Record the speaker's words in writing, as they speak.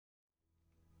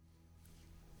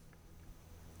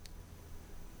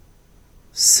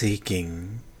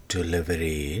Seeking to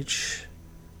leverage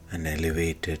an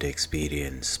elevated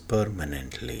experience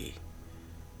permanently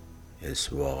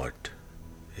is what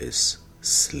is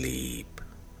sleep,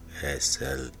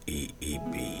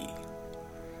 S-L-E-E-P.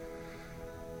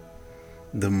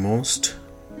 The most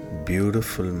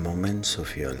beautiful moments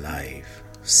of your life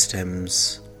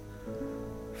stems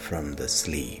from the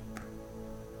sleep.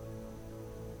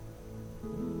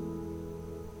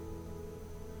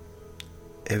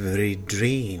 Every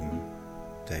dream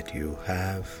that you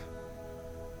have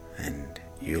and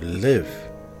you live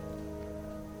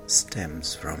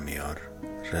stems from your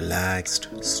relaxed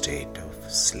state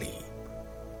of sleep.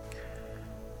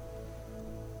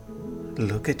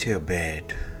 Look at your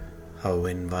bed, how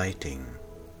inviting,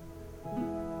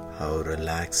 how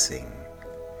relaxing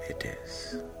it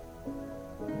is.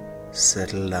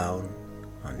 Settle down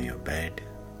on your bed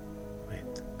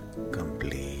with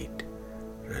complete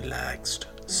relaxed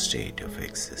state of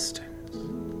existence.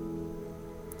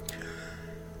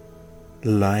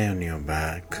 Lie on your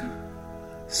back,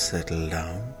 settle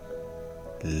down,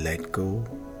 let go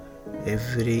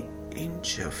every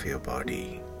inch of your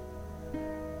body.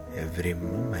 Every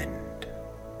moment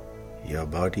your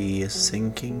body is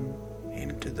sinking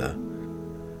into the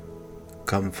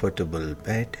comfortable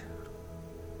bed.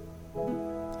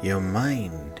 Your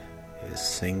mind is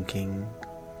sinking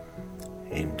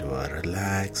into a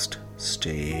relaxed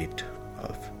state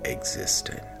of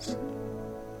existence.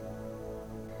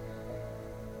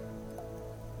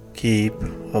 Keep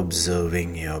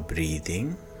observing your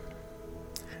breathing.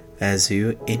 As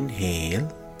you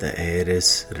inhale, the air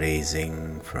is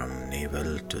rising from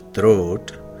navel to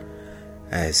throat.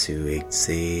 As you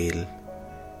exhale,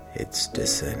 it's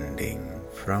descending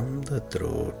from the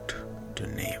throat to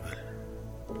navel.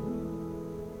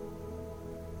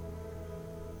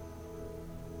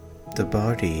 The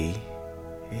body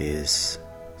is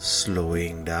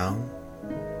slowing down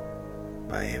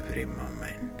by every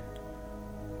moment.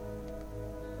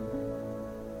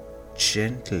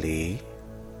 Gently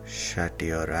shut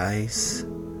your eyes,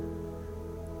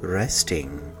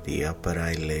 resting the upper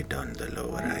eyelid on the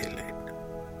lower eyelid.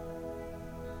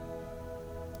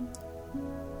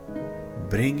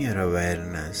 Bring your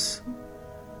awareness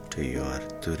to your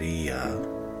turiya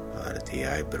or the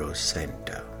eyebrow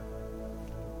center.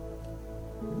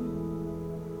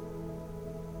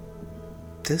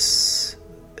 This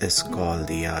is called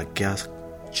the Agya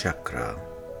Chakra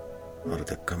or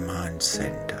the command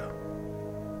center,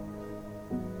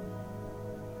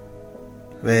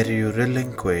 where you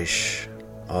relinquish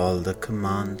all the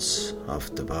commands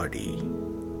of the body.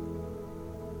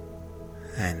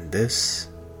 And this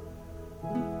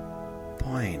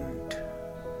point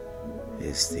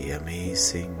is the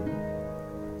amazing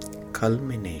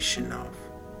culmination of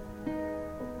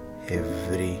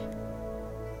every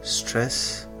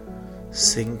stress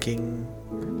sinking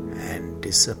and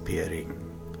disappearing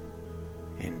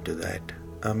into that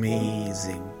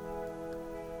amazing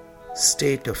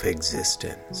state of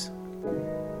existence.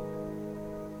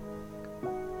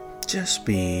 Just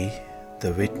be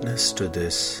the witness to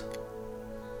this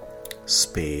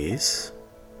space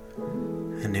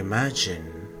and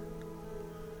imagine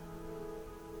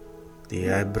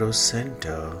the eyebrow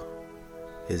center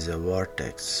is a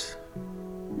vortex,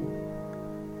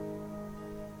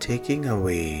 taking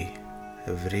away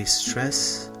every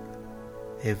stress,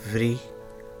 every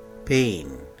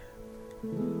pain,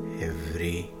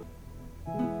 every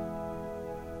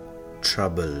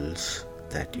troubles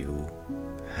that you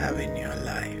have in your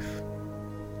life.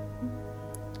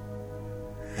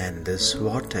 And this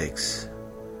vortex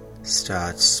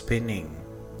starts spinning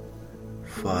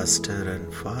faster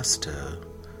and faster,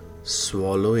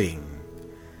 swallowing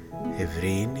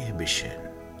every inhibition,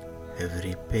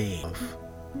 every pain of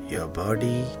your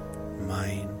body,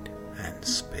 mind, and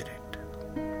spirit.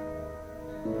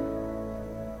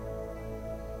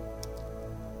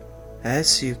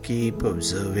 As you keep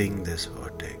observing this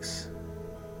vortex,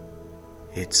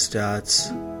 it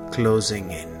starts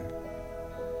closing in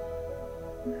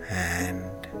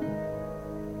and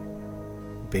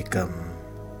become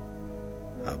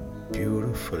a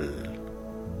beautiful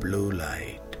blue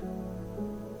light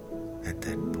at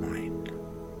that point.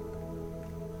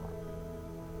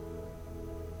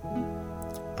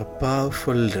 A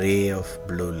powerful ray of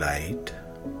blue light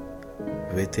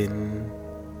within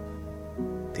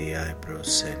the eyebrow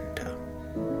center,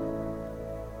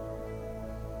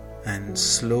 and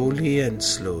slowly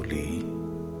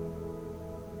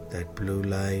that blue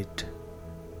light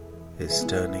is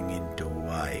turning into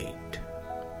white,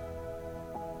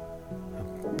 a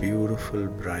beautiful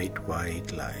bright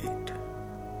white light.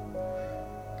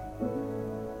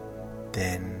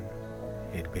 Then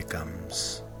it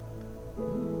becomes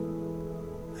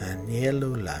an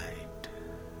yellow light,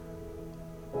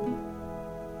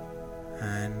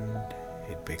 and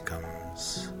it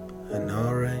becomes an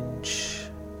orange,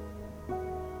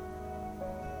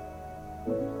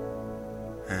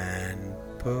 and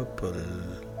purple,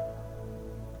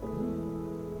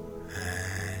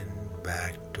 and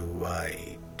back to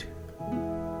white.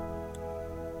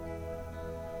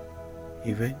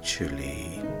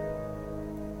 Eventually,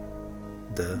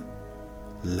 the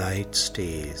light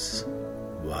stays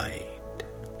white.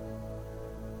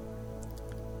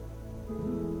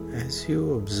 As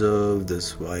you observe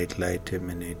this white light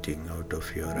emanating out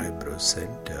of your eyebrow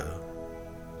center,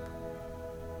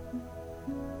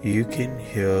 you can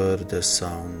hear the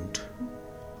sound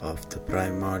of the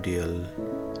primordial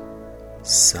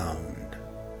sound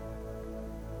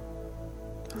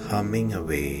humming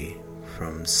away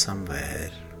from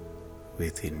somewhere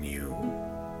within you.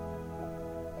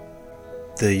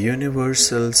 The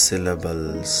universal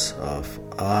syllables of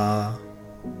A,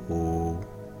 U,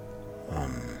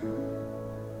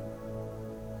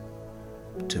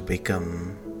 to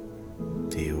become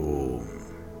the Om.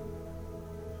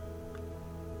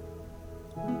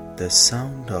 The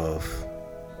sound of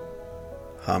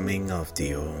humming of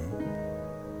the Om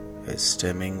is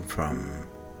stemming from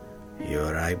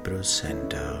your eyebrow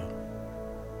center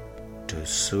to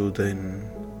soothe and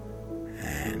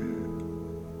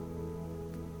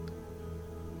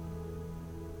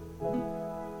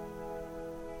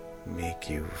make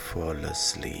you fall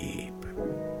asleep.